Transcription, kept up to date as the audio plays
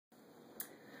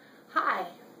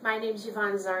My name's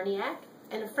Yvonne Czarniak,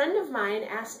 and a friend of mine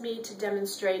asked me to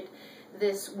demonstrate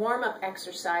this warm-up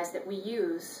exercise that we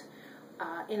use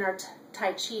in our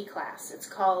Tai Chi class. It's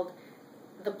called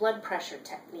the blood pressure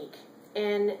technique,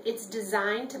 and it's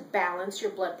designed to balance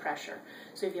your blood pressure.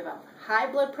 So if you have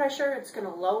high blood pressure, it's going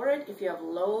to lower it. If you have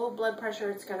low blood pressure,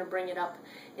 it's going to bring it up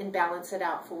and balance it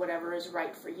out for whatever is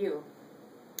right for you.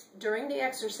 During the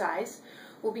exercise,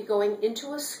 we'll be going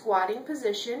into a squatting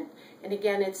position, and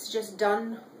again, it's just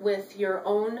done with your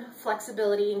own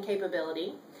flexibility and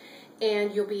capability.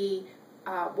 And you'll be,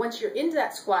 once you're into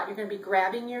that squat, you're going to be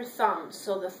grabbing your thumbs.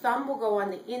 So the thumb will go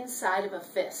on the inside of a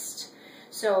fist.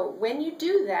 So when you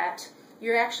do that,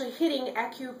 you're actually hitting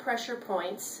acupressure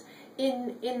points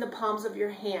in the palms of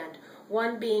your hand.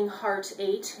 One being heart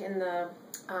 8 in the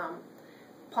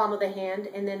palm of the hand,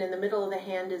 and then in the middle of the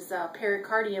hand is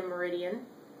pericardium meridian.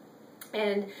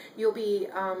 And you'll be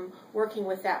working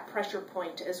with that pressure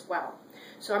point as well.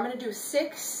 So I'm going to do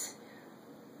 6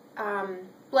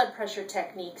 blood pressure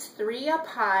techniques, 3 up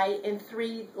high and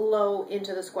 3 low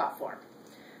into the squat form.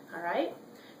 All right?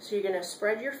 So you're going to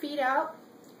spread your feet out.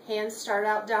 Hands start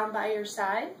out down by your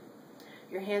side.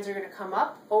 Your hands are going to come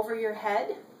up over your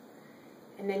head,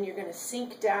 and then you're going to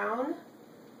sink down,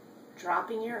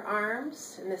 dropping your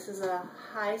arms, and this is a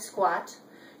high squat.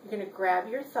 You're going to grab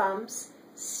your thumbs,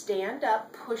 stand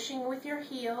up, pushing with your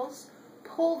heels,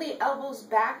 pull the elbows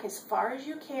back as far as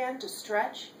you can to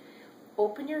stretch,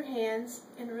 open your hands,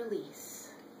 and release.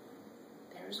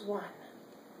 There's 1.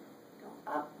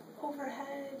 Go up,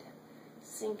 overhead,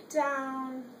 sink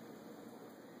down.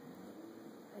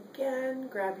 Again,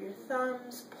 grab your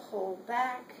thumbs, pull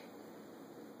back,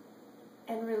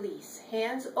 and release.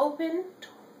 Hands open to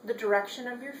the direction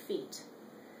of your feet.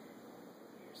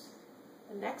 Here's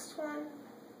the next one.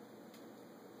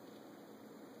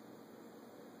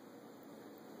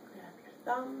 Grab your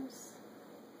thumbs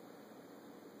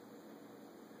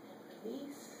and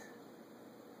release.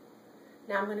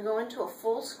 Now I'm going to go into a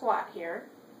full squat here.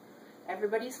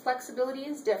 Everybody's flexibility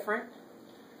is different.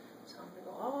 So I'm going to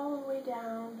go all the way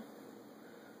down,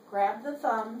 grab the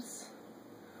thumbs,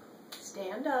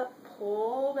 stand up,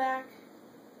 pull back,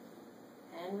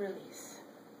 and release.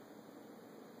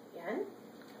 Again,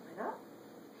 coming up,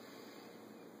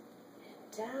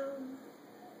 and down,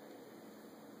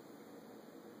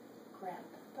 grab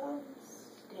the thumbs,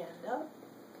 stand up,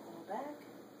 pull back,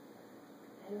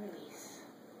 and release.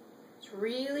 It's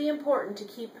really important to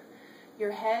keep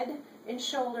your head and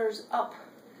shoulders up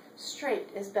straight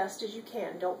as best as you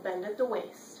can. Don't bend at the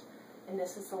waist. And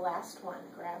this is the last one.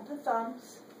 Grab the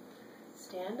thumbs,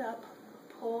 stand up,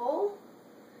 pull,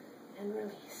 and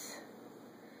release.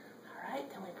 All right,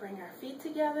 then we bring our feet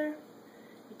together.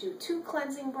 We do 2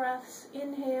 cleansing breaths.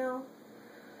 Inhale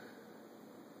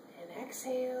and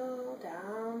exhale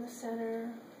down the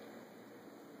center.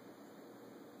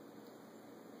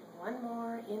 And 1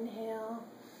 more. Inhale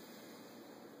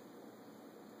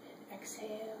and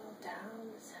exhale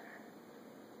down the center.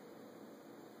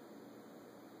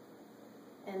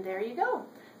 And there you go.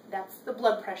 That's the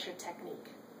blood pressure technique.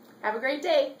 Have a great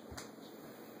day.